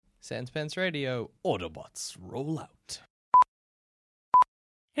Sanspants Radio, Autobots roll out.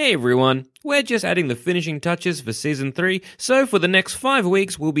 Hey everyone, we're just adding the finishing touches for Season 3, so for the next 5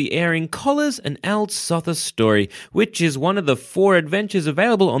 weeks we'll be airing Collars and Ald Sotha's story, which is one of the 4 adventures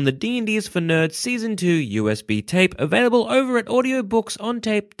available on the D&D's for Nerds Season 2 USB tape, available over at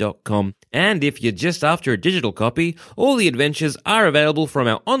audiobooksontape.com. And if you're just after a digital copy, all the adventures are available from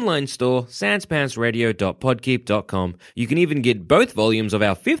our online store, sanspantsradio.podkeep.com. You can even get both volumes of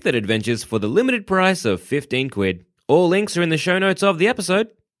our 5th Ed adventures for the limited price of 15 quid. All links are in the show notes of the episode.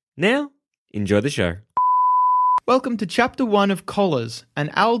 Now, enjoy the show. Welcome to Chapter 1 of Collars, an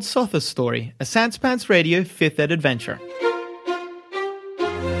Ald Sotha story, a Sanspants Radio 5th Ed adventure.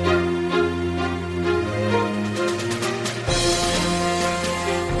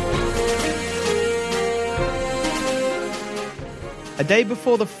 A day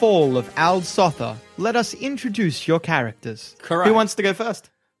before the fall of Ald Sotha, let us introduce your characters. Correct. Who wants to go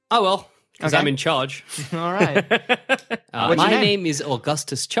first? Oh, well, because Okay. I'm in charge. All right. What's My your name is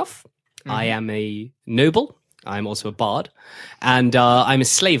Augustus Chuff. I am a noble. I'm also a bard. And I'm a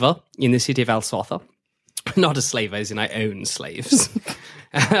slaver in the city of Alsotha. Not a slaver, as in I own slaves.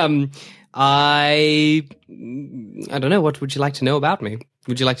 I don't know. What would you like to know about me?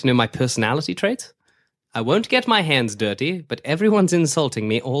 Would you like to know my personality traits? I won't get my hands dirty, but everyone's insulting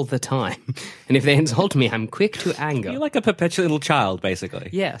me all the time. And if they insult me, I'm quick to anger. You're like a perpetual little child, basically.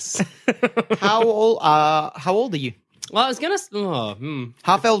 Yes. How old are you? Well, I was going to...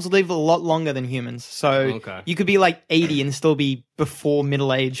 Half-elves live a lot longer than humans, so Okay. you could be like 80 and still be before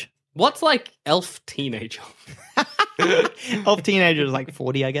middle age. What's like elf teenager? Elf teenager is like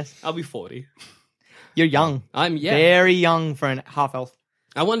 40, I guess. I'll be 40. You're young. I'm, Very young for an half-elf.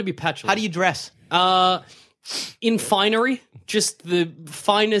 I want to be petulant. How do you dress? In finery, just the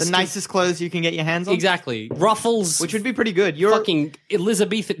finest. The nicest clothes you can get your hands on? Exactly. Ruffles. Which would be pretty good. You're fucking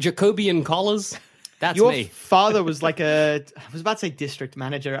Elizabethan Jacobean collars. That's Your me. father was like I was about to say district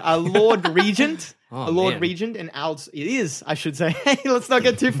manager, a Lord Regent. Oh, a Lord man. Regent in Ald... It is, I should say. Let's not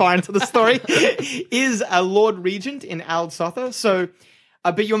get too far into the story. Is a Lord Regent in Ald Sotha. So,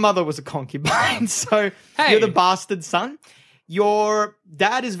 but your mother was a concubine, so Hey. you're the bastard son. Your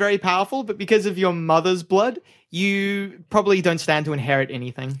dad is very powerful, but because of your mother's blood, you probably don't stand to inherit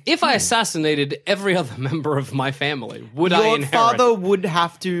anything. If I assassinated every other member of my family, would I Your inherit? father would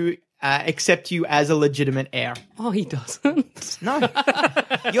have to accept you as a legitimate heir. Oh, he doesn't. No.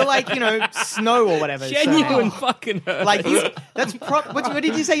 You're like, Snow or whatever. his surname. Genuine fucking hurt. Like, what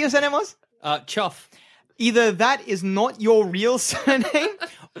did you say your surname was? Chuff. Either that is not your real surname,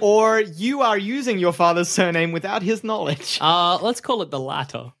 or you are using your father's surname without his knowledge. Let's call it the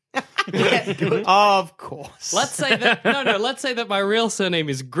latter. Of course. Let's say that let's say that my real surname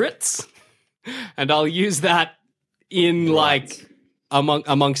is Grits, and I'll use that in like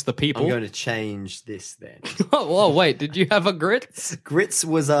amongst the people. I'm going to change this then. Oh, wait, did you have a Grits? Grits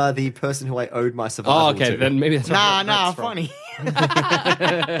was the person who I owed my survival Oh, okay, to. then maybe that's not Nah, funny.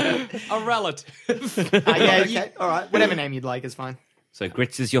 a relative. Yeah, All right. whatever name you'd like is fine. So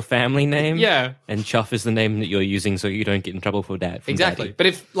Grits is your family name? Yeah. And Chuff is the name that you're using so you don't get in trouble for dad. from Exactly. daddy. But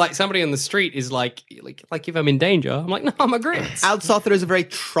if like somebody on the street is like if I'm in danger, I'm like, no, I'm a Grits. Ald Sotha is a very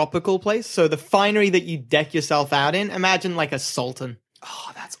tropical place, so the finery that you deck yourself out in, imagine like a sultan.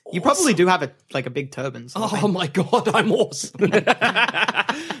 Oh, that's awesome. You probably do have a big turban. Oh my god, I'm awesome.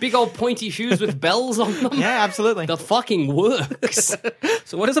 Big old pointy shoes with bells on them. Yeah, absolutely. The fucking works.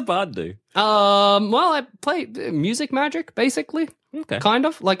 So what does a bard do? Well, I play music magic, basically. Okay. Kind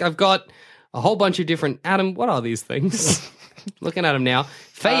of. Like, I've got a whole bunch of different... Adam, what are these things? Looking at them now.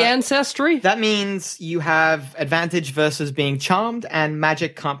 Fey ancestry? That means you have advantage versus being charmed, and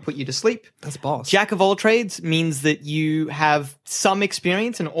magic can't put you to sleep. That's boss. Jack of all trades means that you have some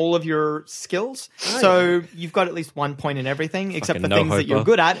experience in all of your skills. So you've got at least 1 point in everything, except for Fucking no things that hoper. you're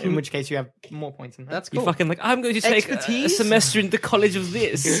good at, in which case you have more points in that. That's You cool. fucking I'm going to take a Expertise? semester in the college of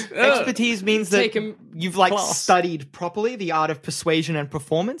this. Expertise means that Take 'em you've like class. studied properly the art of persuasion and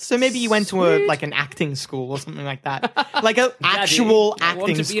performance. So maybe you went to an acting school or something like that, like an actual I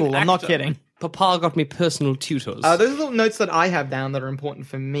want acting to be an school. I'm not actor. kidding. Papa got me personal tutors. Those are little notes that I have down that are important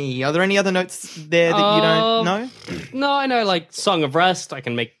for me. Are there any other notes there that you don't know? No, I know, like, Song of Rest. I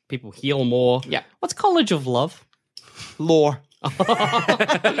can make people heal more. Yeah. What's College of Love? Lore.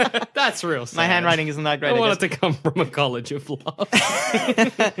 That's real sad. My handwriting isn't that great. I I want guess. it to come from a College of Love.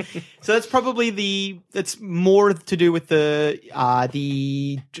 So that's probably that's more to do with the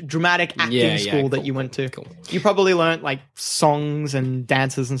dramatic acting school that cool, you went to. cool. You probably learnt like songs and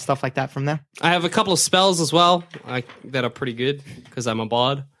dances and stuff like that from there. I have a couple of spells as well that are pretty good because I'm a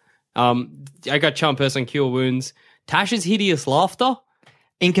bard. I got Charm Person, Cure Wounds, Tash's Hideous Laughter,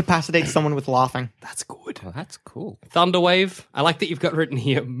 Incapacitate someone with laughing. That's good. Oh, that's cool. Thunderwave. I like that you've got written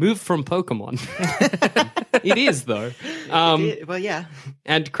here, move from Pokemon. It is, though. Well, yeah.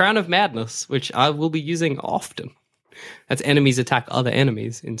 And Crown of Madness, which I will be using often. That's enemies attack other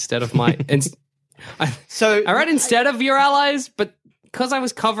enemies instead of my... So I read instead of your allies, but because I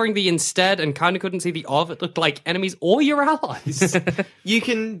was covering the instead and kind of couldn't see the of, it looked like enemies or your allies. you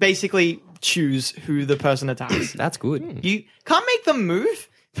can basically choose who the person attacks. That's good. You can't make them move,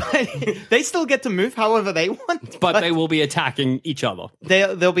 but they still get to move however they want. But they will be attacking each other.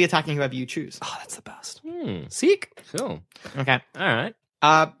 They'll be attacking whoever you choose. Oh, that's the best. Sick. Cool. Okay. All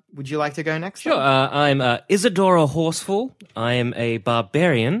right. Would you like to go next? Sure. I'm Isadora Horseful. I am a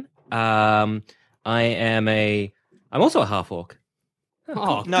barbarian. I'm also a half-orc.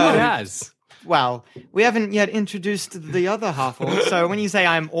 Oh, No. good as. Well, we haven't yet introduced the other half orc. So when you say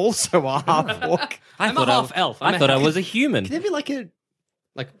I'm also a half orc, I'm a half elf. I thought I was a human. Can there be like a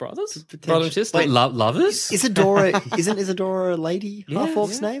Like brothers? Brother and sister? Wait, lovers? Isadora? Isn't Isadora a lady? Half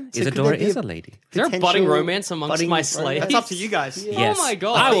orc's name? So could Isadora there be is a lady. Is there a budding potential romance amongst budding my romance? slaves? that's up to you guys. Yes. Oh my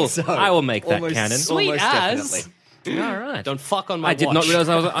God. I will. So. I will make that Almost- canon. Sweet almost as. definitely. All right. Don't fuck on my I did not watch. realize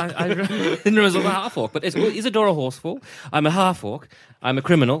I didn't realize I was a half orc. But Isadora Horseful. I'm a half orc. I'm a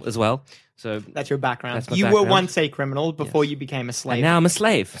criminal as well. So That's your background. That's my You were background. once a criminal before you became a slave. and now I'm a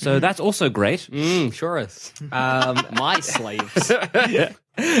slave. So that's also great. Sure is. My slaves.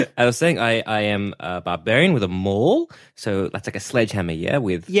 I was saying I am a barbarian with a maul. So that's like a sledgehammer, yeah,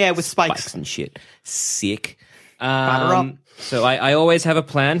 with spikes. and shit. Sick. Batter up. So I always have a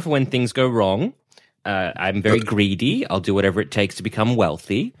plan for when things go wrong. I'm very greedy. I'll do whatever it takes to become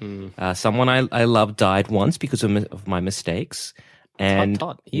wealthy. Someone I love died once because of my mistakes. And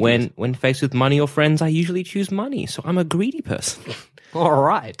Tut, tut. when faced with money or friends, I usually choose money. So I'm a greedy person. All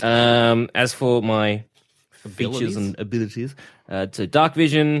right. As for my features and abilities, so dark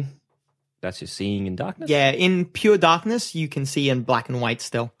vision, that's just seeing in darkness. Yeah, in pure darkness, you can see in black and white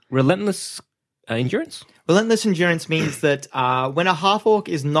still. Relentless endurance. Relentless endurance means that when a half orc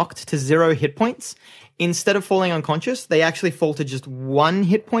is knocked to 0 hit points, instead of falling unconscious, they actually fall to just 1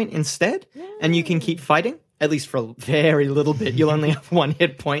 hit point instead, and you can keep fighting. At least for a very little bit. You'll only have 1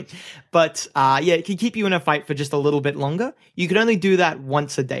 hit point. But it can keep you in a fight for just a little bit longer. You can only do that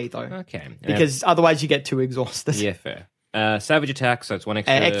once a day, though. Okay. Because otherwise you get too exhausted. Yeah, fair. Savage attack, so it's 1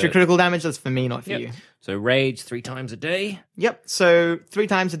 extra. Extra critical damage, that's for me, not for Yep. you. So rage 3 times a day. Yep, so 3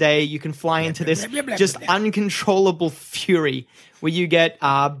 times a day you can fly into this just uncontrollable fury where you get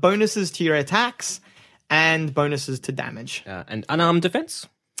bonuses to your attacks and bonuses to damage. And unarmed defense.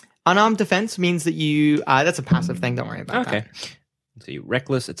 Unarmed defense means that you... that's a passive thing, don't worry about Okay. So you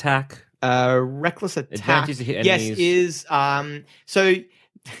reckless attack. that. Reckless attack. Advantage to hit yes, enemies. is...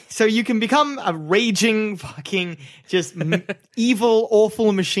 So you can become a raging fucking just evil,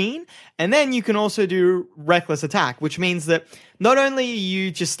 awful machine, and then you can also do reckless attack, which means that not only are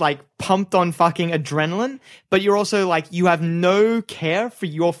you just like pumped on fucking adrenaline, but you're also like you have no care for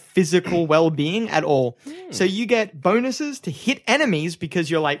your physical well-being at all. So you get bonuses to hit enemies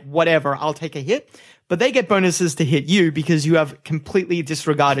because you're like, whatever, I'll take a hit. But they get bonuses to hit you because you have completely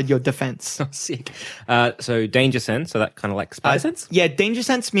disregarded your defense. Sick. So danger sense, so that kind of like spider sense? Yeah, danger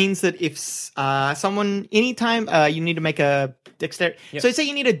sense means that if someone, anytime you need to make a dexterity, so say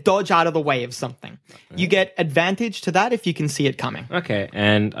you need to dodge out of the way of something, you get advantage to that if you can see it coming. Okay,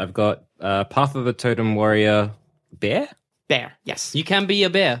 and I've got Path of the Totem Warrior Bear? Bear, yes. You can be a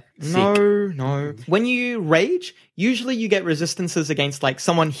bear. No. When you rage, usually you get resistances against like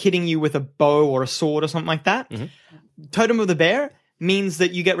someone hitting you with a bow or a sword or something like that. Totem of the Bear means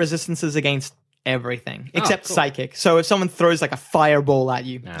that you get resistances against everything except psychic. So if someone throws like a fireball at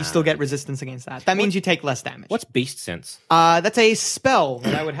you, you still get resistance against that. That means you take less damage. What's Beast Sense? That's a spell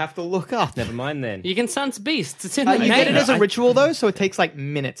that I would have to look up. Never mind then. You can sense beasts. It's in the You name. get it as a ritual though, so it takes like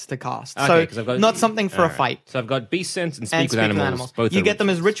minutes to cast. Okay, 'cause so I've got- not something for a Alright. fight. So I've got Beast Sense and Speak, And with, speak animals. Both you are get them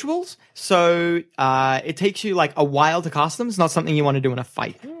as rituals, so it takes you like a while to cast them. It's not something you want to do in a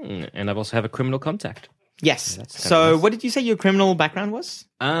fight. And I've also have a criminal contact. Yes. That's kinda So nice. what did you say your criminal background was?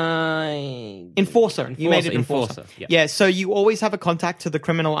 Enforcer. You made it enforcer. Yeah. So you always have a contact to the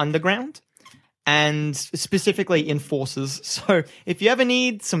criminal underground and specifically enforcers. So if you ever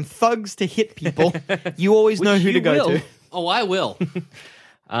need some thugs to hit people, you always know who you to go will. to. Oh, I will.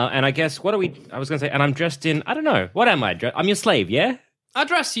 And I guess, what are we... I was going to say, and I'm dressed in... I don't know. What am I? I'm your slave, yeah? I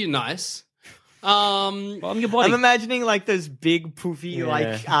dress you nice. Well, I'm your body. I'm imagining like those big poofy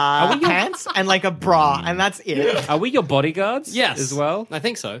like Are we your- pants and like a bra, and that's it. Are we your bodyguards? Yes. As well? I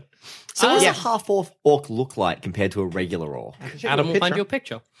think so. So what does yeah. a half-orc look like compared to a regular orc? Adam will find you a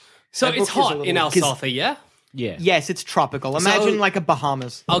picture. So That it's book is a hot little- in Alsatha, yeah? Yeah. Yes, it's tropical. Imagine like a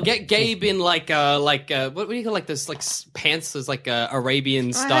Bahamas. I'll get Gabe in what do you call like this pants? There's like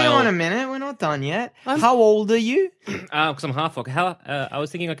Arabian style. Hang on a minute, we're not done yet. How old are you? Because I'm half orc. I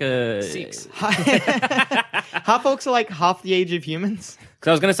was thinking like a 6. Half orcs are like half the age of humans. Because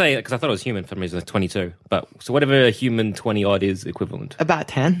I was going to say, because I thought it was human for some reason, 22. But so whatever a human 20 odd is equivalent. About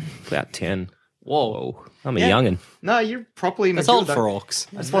 10. About 10. Whoa. I'm a youngin. No, you're properly That's mature, old though. for orcs.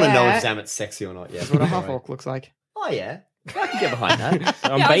 I just want to know Yeah. if Zamet's sexy or not. Yeah. That's what a half orc looks like. Oh yeah. I can get behind that.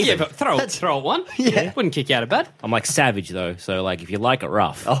 I'm Yeah, bathing. but throw one. Yeah. Wouldn't kick you out of bed. I'm like savage though, so like if you like it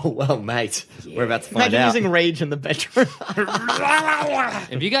rough. Oh well, mate. We're about to find Imagine out. using rage in the bedroom.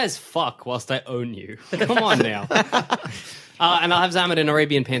 If you guys fuck whilst I own you, come on now. And I'll have Zamet in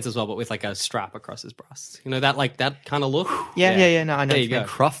Arabian pants as well, but with like a strap across his breast. You know that kind of look. yeah. No, I know. There what you mean. go.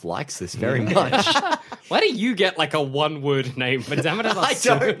 Cruff likes this very much. Why do you get like a one-word name, but Zamet has a I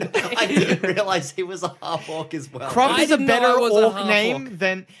super- don't. I didn't realize he was a half orc as well. Croft I is a didn't know better I was a orc half name orc.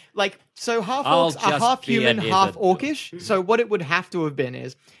 than so half I'll orcs are just half be human, an half Isidore. orcish. So what it would have to have been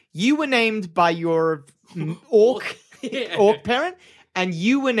is you were named by your orc orc parent, and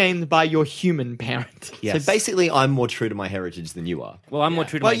you were named by your human parent. Yes. So basically, I'm more true to my heritage than you are. Well, I'm more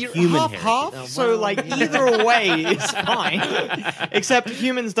true to Well, my you're human half heritage. half, so like either way is fine. Except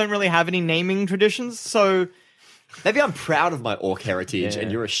humans don't really have any naming traditions, so Maybe I'm proud of my orc heritage,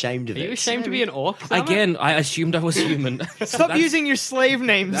 and you're ashamed of Are it. you ashamed to be an orc? Zamet? Again, I assumed I was human. stop using your slave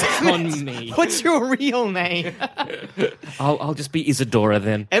names. That's on me. What's your real name? I'll just be Isadora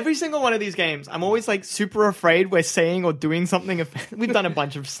then. Every single one of these games, I'm always like super afraid we're saying or doing something. We've done a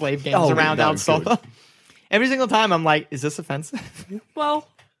bunch of slave games Oh, around no, Alsotha. Every single time, I'm like, is this offensive? Well,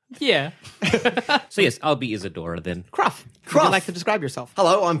 yeah. So yes, I'll be Isadora then. Cruff. Would you Cruff. like to describe yourself?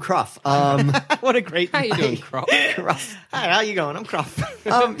 Hello, I'm Cruff. What a great How you doing, Crop? Cruff. Hi, how you going? I'm Cruff.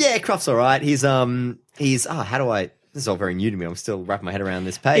 Yeah, Cruff's all right. He's how do I? This is all very new to me. I'm still wrapping my head around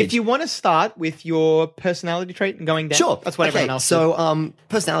this page. If you want to start with your personality trait and going down, Sure. that's what everyone else So,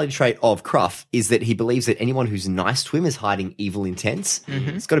 personality trait of Cruff is that he believes that anyone who's nice to him is hiding evil intents.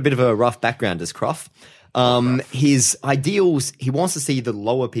 He's got a bit of a rough background as Cruff. His ideals, he wants to see the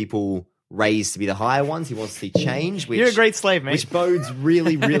lower people raised to be the higher ones. He wants to see change. Which, You're a great slave, mate. Which bodes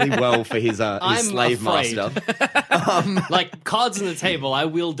really, really well for his I'm slave afraid. master. Like, cards on the table, I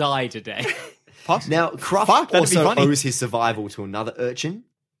will die today. Now, Cruff Fuck, that'd be also funny. owes his survival to another urchin.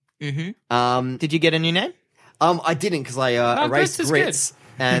 Did you get a new name? I didn't because I erased Grits is Grits.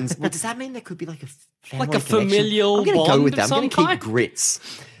 And well, does that mean there could be like a family Like a connection? familial I'm going to go bond with of that. I'm going some to keep kind? Grits.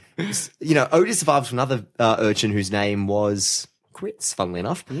 You know, Otis survives from another urchin whose name was Grits, funnily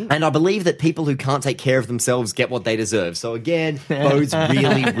enough. And I believe that people who can't take care of themselves get what they deserve. So again, bodes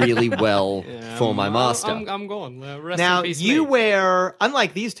really, really well for my master. I'm gone. Rest Now, in peace, you me. wear,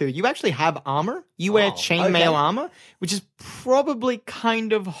 unlike these two, you actually have armor. You wear chainmail okay. armor, which is probably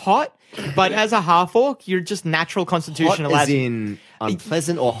kind of hot, but as a half orc, you're just natural constitution Hot allows as you. in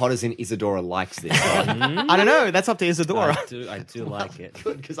unpleasant or hot as in Isadora likes this? I don't know. That's up to Isadora. I do like it.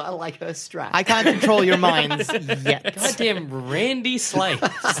 Good, because I like her strap. I can't control your minds yet. Goddamn Randy slaves.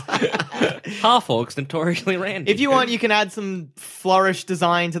 Half orcs notoriously randy. If you want, you can add some flourish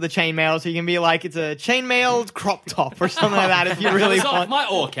design to the chainmail, so you can be like, it's a chainmailed crop top or something like that if you really It's off want. my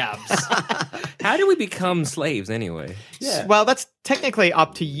orc abs. how do we become slaves anyway? Yeah. Well, that's technically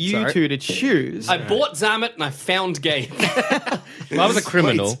up to you Sorry. two to choose. I bought Zamet and I found Gabe. Well, I was a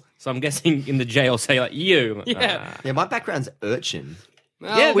criminal, so I'm guessing in the jail say like you. Yeah. Yeah, my background's urchin.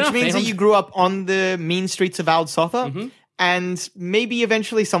 Yeah, which no, means that found. you grew up on the mean streets of Alsotha, and maybe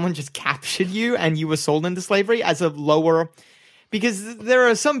eventually someone just captured you and you were sold into slavery as a lower. Because there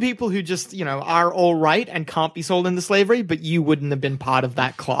are some people who just, are all right and can't be sold into slavery, but you wouldn't have been part of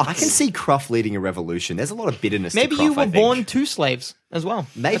that class. I can see Cruff leading a revolution. There's a lot of bitterness Maybe to Cruff, you were I think. born to slaves as well.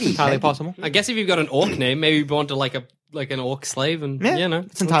 Maybe, That's entirely maybe. possible. I guess if you've got an orc name, maybe you're born to like an orc slave, and Yeah,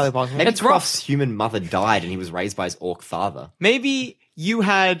 it's entirely possible. Maybe It's rough. Cruff's human mother died and he was raised by his orc father. Maybe you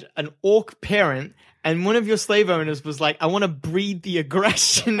had an orc parent, and one of your slave owners was like, I want to breed the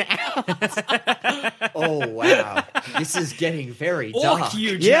aggression out. Oh, wow. This is getting very orc dark.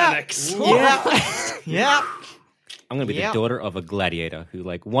 eugenics. Yeah. Yeah. I'm going to be Yeah. the daughter of a gladiator who,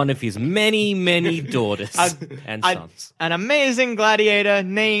 like, one of his many, many daughters and sons. An amazing gladiator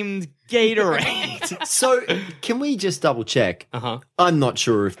named Gatorade. So, can we just double check? Uh-huh. I'm not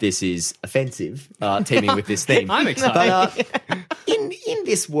sure if this is offensive, teaming with this theme. I'm excited. But in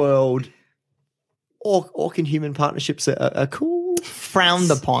this world, orc and human partnerships are cool.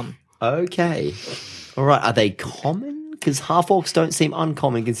 Frowned upon. Okay. All right. Are they common? Because half orcs don't seem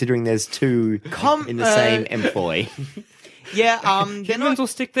uncommon considering there's two in the same employ. Yeah, they're Humans not. will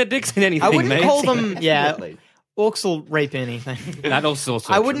stick their dicks in anything, I wouldn't mate. call them. Yeah, Definitely. orcs will rape anything. That also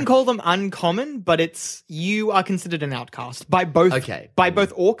I wouldn't call them uncommon, but you are considered an outcast by both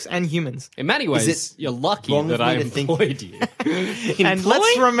orcs and humans. In many ways, Is it you're lucky wrong that of me I to think- employed you. And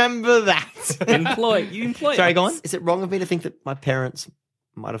let's remember that. You employ. Sorry, go on. Is it wrong of me to think that my parents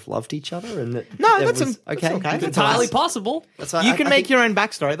might have loved each other and that No, there that's was, that's okay? okay. It's entirely possible. That's why You I can make think, your own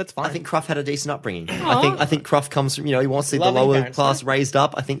backstory. That's fine. I think Cruff had a decent upbringing. I think Cruff comes from, he wants to see the Loving lower parents, class raised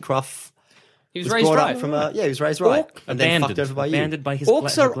up. I think Cruff He was was raised brought right. up from he was raised right and then fucked over by you. Abandoned by his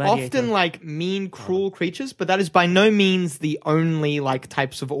Orcs are gladiator. often like mean, cruel creatures, but that is by no means the only like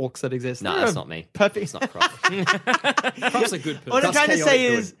types of orcs that exist. No, There that's are not me. Perfect. It's not Cruff. Cruff's a good person. What I'm That's trying to say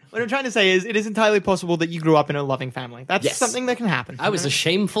chaotic is, it is entirely possible that you grew up in a loving family. That's Yes. something that can happen. I was a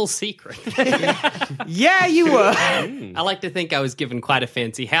shameful secret. Yeah, you were. I like to think I was given quite a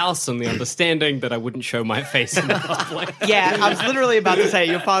fancy house on the understanding that I wouldn't show my face in public. Yeah, I was literally about to say,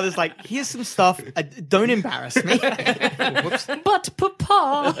 your father's like, here's some stuff. Don't embarrass me. But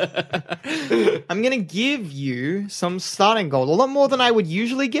Papa, I'm going to give you some starting gold. A lot more than I would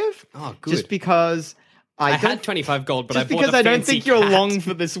usually give. Oh, good. Just because I don't, had 25 gold, but just I bought because a I don't fancy think you're cat. long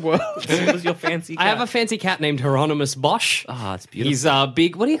for this world. What was your fancy? I have a fancy cat named Hieronymus Bosch. Ah, it's beautiful. He's a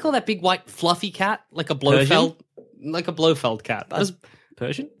big. What do you call that big white fluffy cat? Like a Blofeld, cat. Is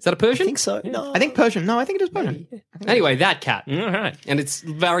Persian. that a I Persian? think so. No. I think Persian. No, I think it is Persian. Anyway, that cat, All right. and it's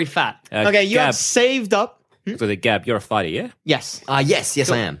very fat. Okay, you Gab. have saved up. So the Gab, you're a fighter, yeah? Yes. Yes,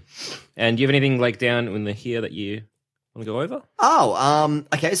 I am. And do you have anything like down in the here that you want to go over? Oh,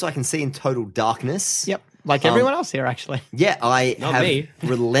 okay, so I can see in total darkness. Yep. Like everyone else here, actually. Yeah, I Not have me.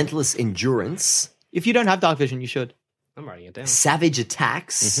 relentless endurance, If you don't have dark vision, you should. I'm writing it down. savage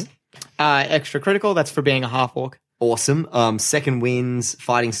attacks. Extra critical. That's for being a half orc. Awesome. Second wins,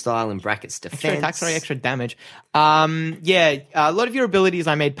 fighting style, and brackets defense. Extra attack, sorry, extra damage. Yeah, a lot of your abilities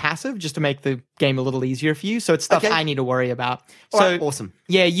I made passive just to make the game a little easier for you. So it's stuff Okay. I need to worry about. All So right, awesome.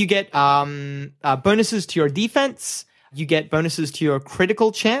 yeah, you get bonuses to your defense. You get bonuses to your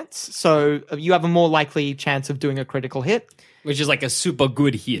critical chance. So you have a more likely chance of doing a critical hit. Which is like a super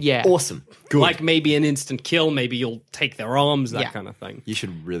good hit. Yeah. Awesome. Good. Like maybe an instant kill, maybe you'll take their arms, that Yeah. kind of thing. You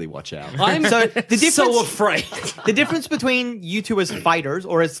should really watch out. I'm So the difference, so afraid. the difference between you two as fighters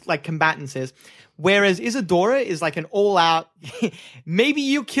or as like combatants is, whereas Isadora is like an all-out, maybe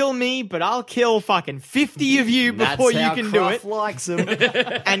you kill me, but I'll kill fucking 50 of you before you can do it. Likes him.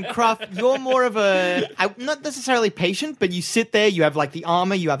 And Cruff, you're more of not necessarily patient, but you sit there, you have like the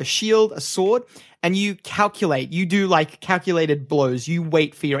armor, you have a shield, a sword, and you calculate. You do like calculated blows. You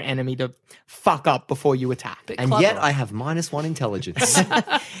wait for your enemy to fuck up before you attack. And yet I have -1 intelligence.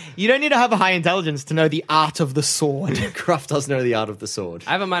 You don't need to have a high intelligence to know the art of the sword. Cruff does know the art of the sword.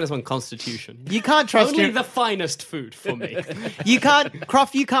 I have a -1 constitution. You can't trust Only your... the finest food for me. You can't...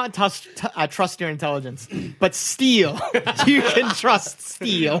 Cruff, you can't trust your intelligence. But steel. You can trust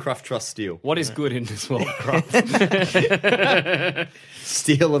steel. Cruff trusts steel. What is good in this world, Croft?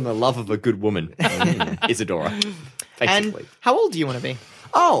 Steel and the love of a good woman. Isadora. And Basically. how old do you want to be?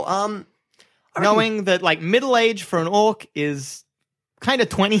 Oh, I reckon, Knowing that like middle age for an orc is kind of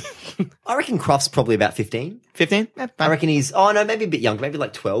 20, I reckon Cruff's probably about 15. 15. I reckon he's, maybe a bit younger, maybe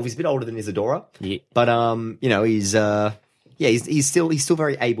like 12. He's a bit older than Isadora. Yeah. But, he's still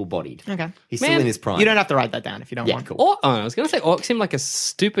very able-bodied. Okay. He's still Man, in his prime. You don't have to write that down if you don't Yeah, want. cool. I was going to say orcs seem like a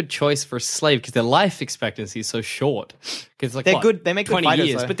stupid choice for a slave because their life expectancy is so short. Because like They're what, good- they make good 20 fighters,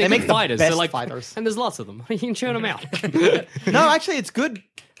 years, though. but They they're make good the fighters. best They're like fighters. and there's lots of them. You can churn them out. No, actually, it's good.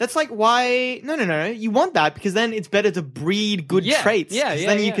 That's like why. No. You want that because then it's better to breed good Yeah, traits. yeah, 'cause yeah,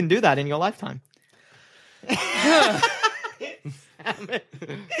 Then you yeah. can do that in your lifetime.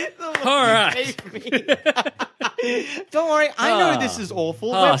 All right. Don't worry, I know this is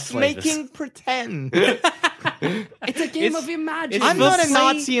awful. Ah, We're slavers. making pretend. It's a game of imagination. I'm not a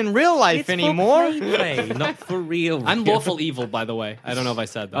Nazi in real life anymore. Not for real. I'm lawful evil, by the way. I don't know if I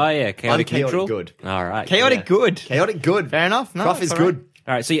said that. Oh yeah, chaotic, chaotic neutral. good. All right, Chaotic yeah. good. Chaotic good. Fair enough. No, Cruff that's is all right. good.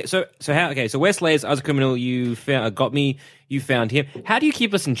 All right, so how? Okay, so we're slaves. I was a criminal. You got me. You found him. How do you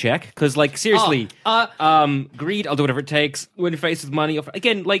keep us in check? Because, like, seriously, greed. I'll do whatever it takes. When faced with money,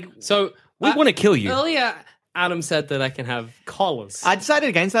 again, like, So we want to kill you. Earlier, Adam said that I can have collars. I decided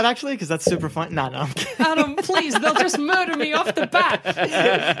against that actually because that's super fun. No, I'm kidding. Adam, please, they'll just murder me off the bat.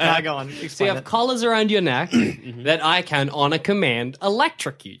 No, go on. So you Explain have it. collars around your neck that I can, on a command,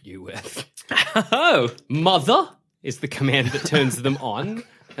 electrocute you with. Oh, Mother is the command that turns them on,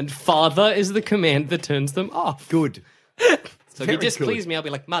 and father is the command that turns them off. Good. So if you displease me, I'll be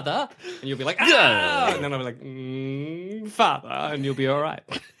like, mother, and you'll be like, ah! And then I'll be like, father, and you'll be all right.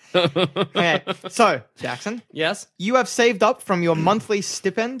 Okay, so Jackson, Yes. you have saved up from your monthly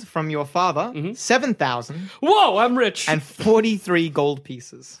stipend from your father 7,000 Whoa, I'm rich. and 43 gold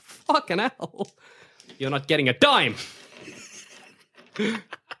pieces. Fucking hell. You're not getting a dime.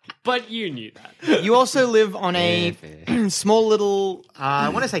 But you knew that. You also live on a small little, I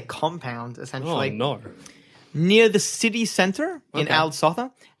want to say compound, essentially. Oh, no. Near the city center in Okay. Al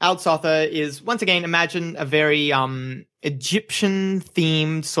Sotha. Al Sotha is, once again, imagine a very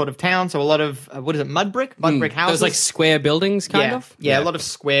Egyptian-themed sort of town. So a lot of, what is it, mud brick houses. Those like square buildings, kind of? Yeah, a lot of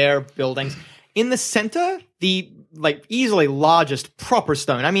square buildings. In the center, the like easily largest proper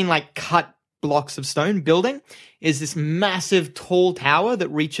stone, I mean like cut blocks of stone building, is this massive tall tower that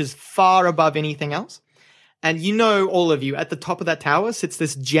reaches far above anything else. And you know, all of you, at the top of that tower sits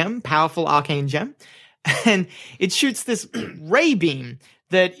this gem, powerful arcane gem, and it shoots this ray beam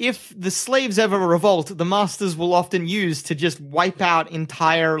that if the slaves ever revolt, the masters will often use to just wipe out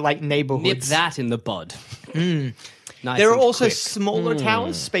entire like neighborhoods. Nip that in the bud. Nice There are and also quick. smaller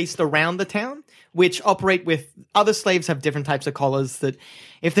towers spaced around the town, which operate with other slaves have different types of collars that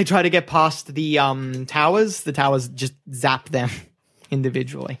if they try to get past the towers just zap them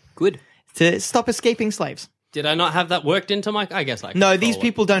individually Good. to stop escaping slaves. Did I not have that worked into my... I guess I No, control these it.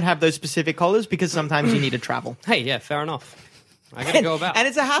 people don't have those specific collars because sometimes you need to travel. Hey, yeah, fair enough. I gotta go about. And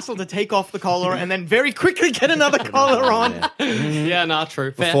it's a hassle to take off the collar and then very quickly get another collar on. Yeah, not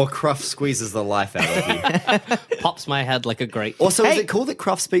true. Fair. Before Cruff squeezes the life out of you. Pops my head like a grate. Also, is Hey. it cool that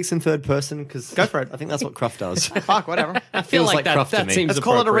Cruff speaks in third person? Because Go for it. I think that's what Cruff does. Fuck, whatever. I feel feels like like that, Cruff to that me. seems Let's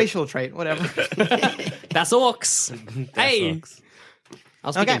call it a appropriate. racial trait, whatever. That's orcs. Hey. I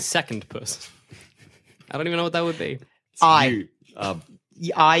was thinking Okay. second person. I don't even know what that would be. I. You.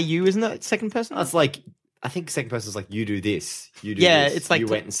 You, isn't it second person? That's like, I think second person is like, you do this. You do Yeah, this. it's like you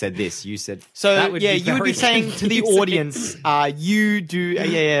to- went and said this. You said, So That would yeah, be you would be very saying to the confusing. audience, you do.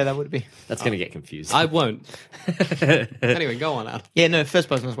 Yeah, that would be. that's going to get confused. I won't. Anyway, go on, Adam. Yeah, no, first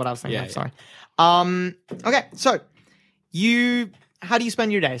person is what I was thinking. Yeah, I'm yeah. sorry. Okay, so how do you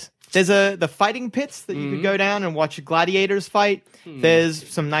spend your days? There's the fighting pits that you Mm-hmm. could go down and watch gladiators fight. Hmm. There's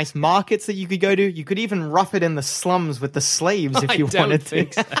some nice markets that you could go to. You could even rough it in the slums with the slaves if I you don't wanted to.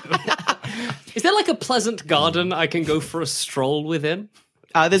 think so. Is there like a pleasant garden I can go for a stroll within?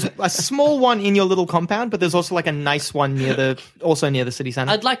 There's a small one in your little compound, but there's also like a nice one near the city center.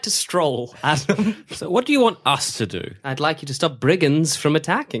 I'd like to stroll, Adam. So, what do you want us to do? I'd like you to stop brigands from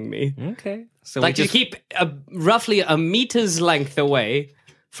attacking me. Okay. So, Like to keep roughly a meter's length away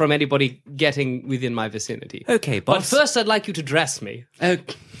from anybody getting within my vicinity. Okay, But boss. first, I'd like you to dress me.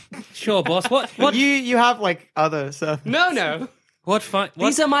 Sure, boss. What You have like other stuff. No.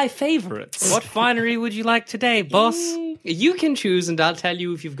 These are my favorites. what finery would you like today, boss? You can choose, and I'll tell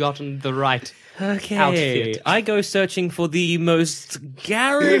you if you've gotten the right. Okay. Outfit. I go searching for the most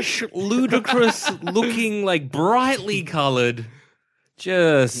garish, ludicrous looking, like brightly colored,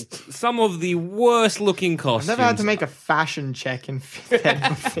 just some of the worst looking I've costumes. never had to make a fashion check in that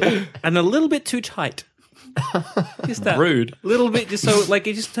before. And a little bit too tight. Just that Rude. little bit, just so like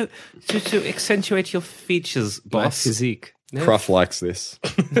it just to accentuate your features, boss. physique. Cruff likes this.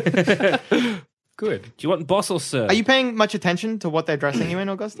 Good. Do you want boss or sir? Are you paying much attention to what they're dressing you in,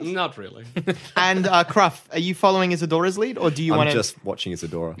 Augustus? Not really. And Cruff, are you following Isadora's lead, or do you I'm want to? just watching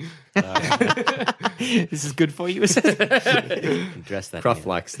Isadora. This is good for you. dress that? Cruff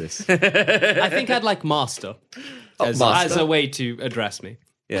likes this. I think I'd like master as master. a way to address me.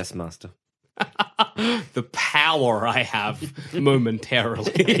 Yes, master. The power I have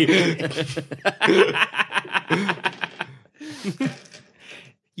momentarily.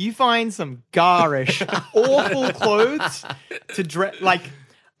 You find some garish, awful clothes to dress. Like,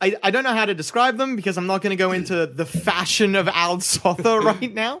 I don't know how to describe them because I'm not going to go into the fashion of Al Sotha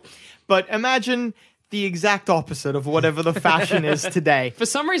right now. But imagine the exact opposite of whatever the fashion is today. For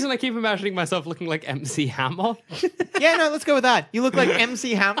some reason, I keep imagining myself looking like MC Hammer. Yeah, no, let's go with that. You look like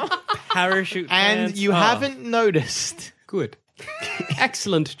MC Hammer, Parachute and pants. you Oh. haven't noticed. Good.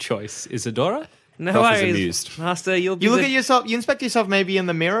 Excellent choice, Isadora. No Cruff is worries, amused. master. You'll be You look the- at yourself. You inspect yourself maybe in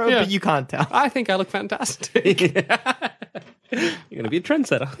the mirror, Yeah. but you can't tell. I think I look fantastic. You're going to be a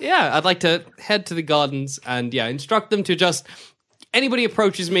trendsetter. Yeah, I'd like to head to the gardens and instruct them to just anybody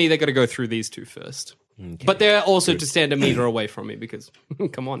approaches me, they got to go through these two first. But they're also to stand a meter away from me because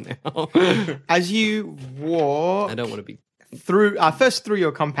come on now. As you walk I don't want to be through, first through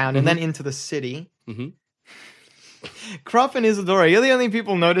your compound and then into the city. Cruff and Isadora, you're the only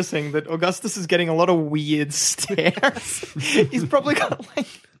people noticing that Augustus is getting a lot of weird stares. He's probably got like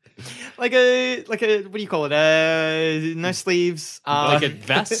like a what do you call it? No sleeves. Like a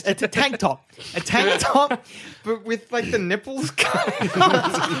vest? A tank top. A tank top, but with like the nipples coming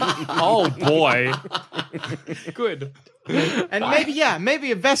out. Oh boy. Good. And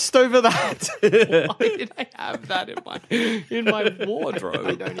maybe a vest over that. Why did I have that in my I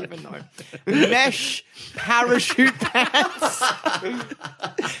wardrobe? don't even know. Mesh parachute pants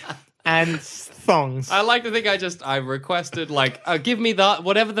and thongs. I like to think I requested give me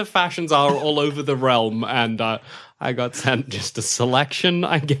whatever the fashions are all over the realm, and I got sent just a selection,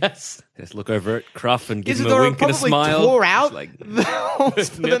 I guess. Just look over at Cruff and give him a Isadora wink and a probably smile. tore out Just like, the holes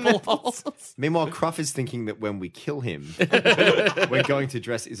for the Nipple nipples. holes. Meanwhile, Cruff is thinking that when we kill him, we're going to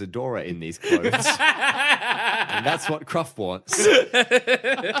dress Isadora in these clothes. And that's what Cruff wants.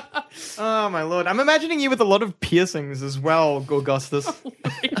 Oh my lord! I'm imagining you with a lot of piercings as well, Gorgustus.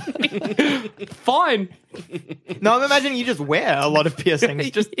 Fine. No, I'm imagining you just wear a lot of piercings,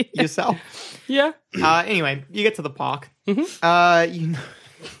 just yourself. Yeah. Anyway, you get to the park.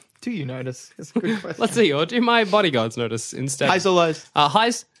 Do you notice? It's a good question. Let's see. Or do my bodyguards notice instead? Highs or lows?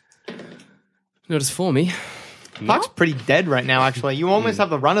 Highs. Notice for me. Park's pretty dead right now, actually. You almost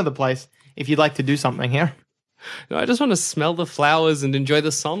have the run of the place if you'd like to do something here. No, I just want to smell the flowers and enjoy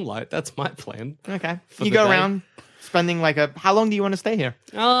the sunlight. That's my plan. Okay. For You the go day. around spending how long do you want to stay here?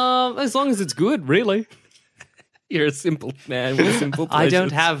 As long as it's good, really. you're a simple man with simple I pleasures.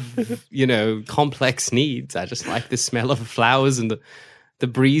 don't have, complex needs. I just like the smell of flowers and the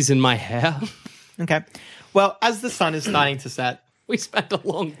breeze in my hair. Okay. Well, as the sun is starting to set, We spent a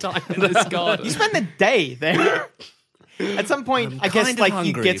long time in this garden. you spend the day there. At some point, I guess, kind of like, you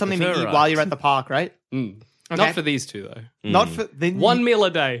hungry, get something to but eat alright. while you're at the park, right? Okay. Not for these two, though. Not for the One meal a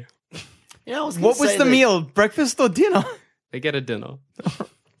day. You know, I was gonna What was say the that- meal? Breakfast or dinner? They get a dinner. I was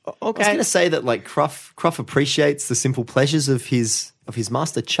Okay. going to say that like Cruff appreciates the simple pleasures of his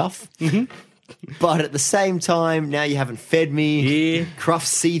master Chuff. But at the same time, now you haven't fed me. Yeah. Cruff's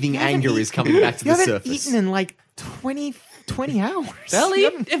seething anger is coming back to You the haven't surface. eaten in like 20 hours. They'll You eat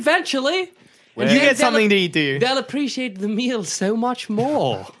haven't- eventually. You get something to eat, do you? They'll appreciate the meal so much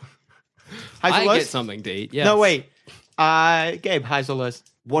more. Highs or I lows? get something to eat, yes. No, wait. Gabe, highs or lows?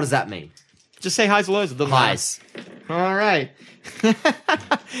 What does that mean? Just say highs or lows. It doesn't matter. Highs. All right.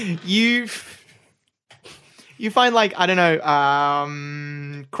 you find like, I don't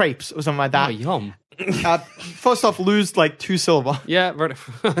know, crepes or something like Oh, that. yum. First off, lose like 2 silver. Yeah, right.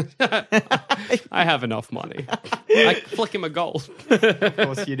 I have enough money. I flick him a gold. Of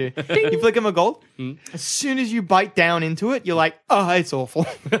course you do. You flick him a gold. As soon as you bite down into it, you're like, oh, it's awful.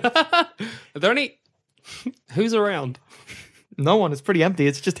 Are there any... Who's around? No one. It's pretty empty.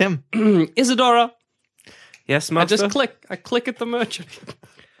 It's just him. Isadora. Yes, I master. just click. I click at the merchant.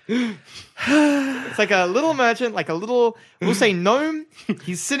 It's like a little merchant, like a little, we'll say gnome.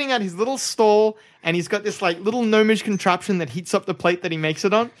 He's sitting at his little stall and he's got this like little gnomish contraption that heats up the plate that he makes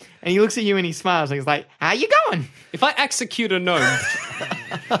it on. And he looks at you and he smiles and he's like, how you going? If I execute a gnome,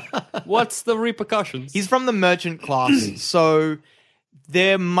 what's the repercussions? He's from the merchant class, so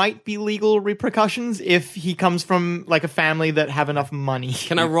there might be legal repercussions if he comes from like a family that have enough money.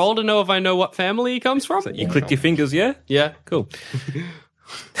 Can I roll to know if I know what family he comes from? You clicked your fingers, yeah? Yeah. Cool.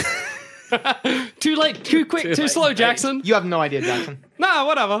 Too late, too quick, too slow, Jackson. You have no idea, Jackson. Nah,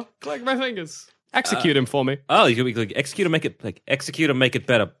 whatever. Click my fingers. Execute him for me. Oh, you could like execute and make it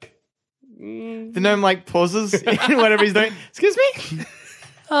better. The gnome like pauses in whatever he's doing. Excuse me?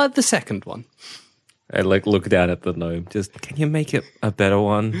 The second one. I like look down at the gnome. Just can you make it a better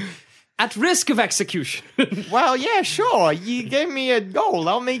one? At risk of execution. Well, yeah, sure. You gave me a goal.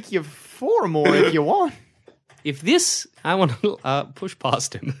 I'll make you 4 more if you want. If this, I want to push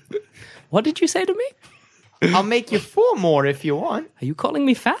past him. What did you say to me? I'll make you 4 more if you want. Are you calling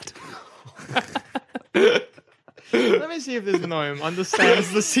me fat? Let me see if this gnome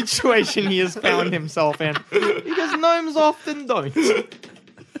understands the situation he has found himself in. Because gnomes often don't.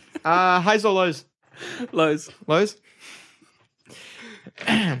 Highs or lows? Lows. Lows?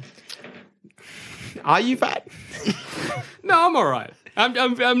 Are you fat? No, I'm all right.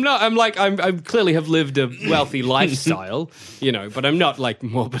 I'm not. I clearly have lived a wealthy lifestyle, but I'm not like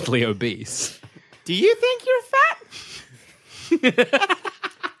morbidly obese. Do you think you're fat?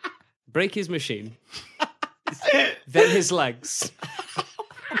 Break his machine. Then his legs.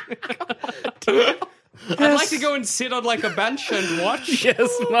 I'd like to go and sit on like a bench and watch.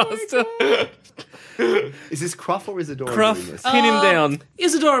 Yes, master. Is this Cruff or Isadora Cruff, doing this? pin him down.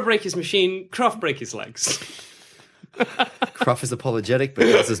 Isadora break his machine. Croft break his legs. Cruff is apologetic, but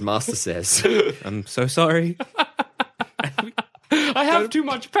does as master says. I'm so sorry. I have too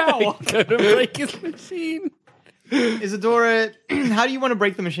much power. Gonna break his machine. Isadora, how do you want to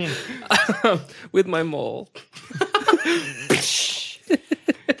break the machine? With my maul.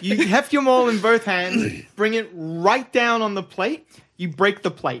 You heft your maul in both hands, bring it right down on the plate, you break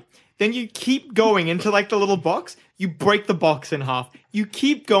the plate. Then you keep going into like the little box, you break the box in half. You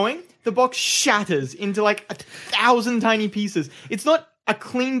keep going, the box shatters into like 1,000 tiny pieces. It's not a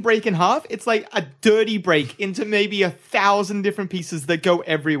clean break in half, it's like a dirty break into maybe 1,000 different pieces that go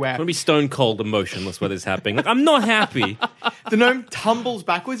everywhere. I'm going to be stone cold emotionless while this is happening. Like, I'm not happy. The gnome tumbles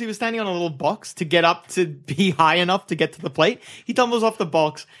backwards. He was standing on a little box to get up to be high enough to get to the plate. He tumbles off the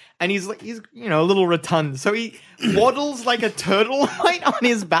box and he's a little rotund. So he waddles like a turtle right on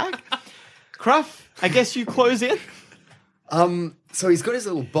his back. Cruff, I guess you close in. So he's got his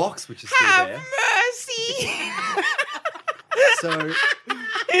little box, which is still there. Mercy. So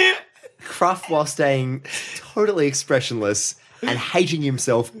Cruff, while staying totally expressionless and hating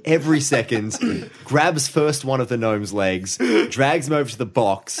himself every second, grabs first one of the gnome's legs, drags him over to the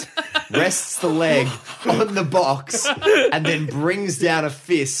box, rests the leg on the box, and then brings down a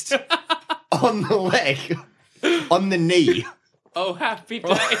fist on the leg, on the knee. Oh, happy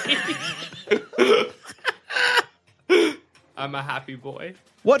day. I'm a happy boy.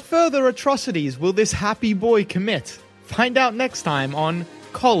 What further atrocities will this happy boy commit? Find out next time on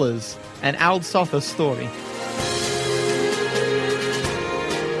Collars, an Aldsotha story.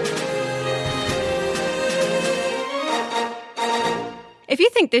 If you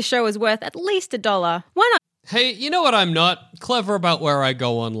think this show is worth at least $1, why not? Hey, you know what I'm not? Clever about where I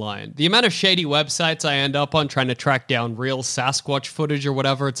go online. The amount of shady websites I end up on trying to track down real Sasquatch footage or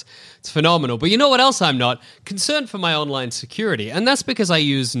whatever, it's phenomenal. But you know what else I'm not? Concerned for my online security, and that's because I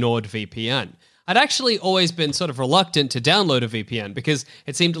use NordVPN. I'd actually always been sort of reluctant to download a VPN because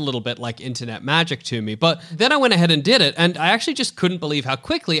it seemed a little bit like internet magic to me. But then I went ahead and did it, and I actually just couldn't believe how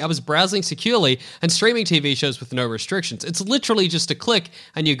quickly I was browsing securely and streaming TV shows with no restrictions. It's literally just a click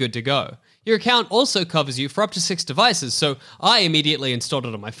and you're good to go. Your account also covers you for up to 6 devices, so I immediately installed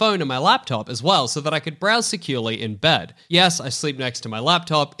it on my phone and my laptop as well so that I could browse securely in bed. Yes, I sleep next to my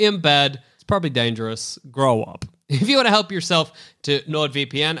laptop in bed. It's probably dangerous. Grow up. If you want to help yourself to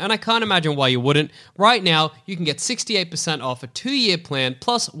NordVPN, and I can't imagine why you wouldn't, right now you can get 68% off a 2-year plan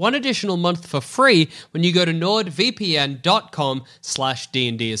plus 1 additional month for free when you go to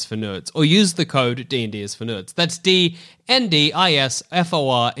nordvpn.com/D&D is for nerds, or use the code D&D is for nerds. That's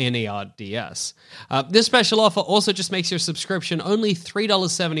DNDISFORNERDS. This special offer also just makes your subscription only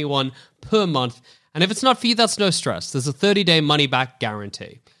 $3.71 per month, and if it's not for you, that's no stress. There's a 30-day money-back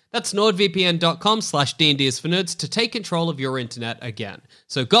guarantee. That's nordvpn.com/D&D is for nerds to take control of your internet again.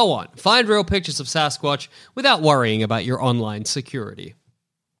 So go on, find real pictures of Sasquatch without worrying about your online security.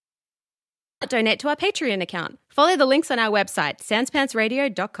 Donate to our Patreon account. Follow the links on our website,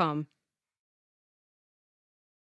 sanspantsradio.com.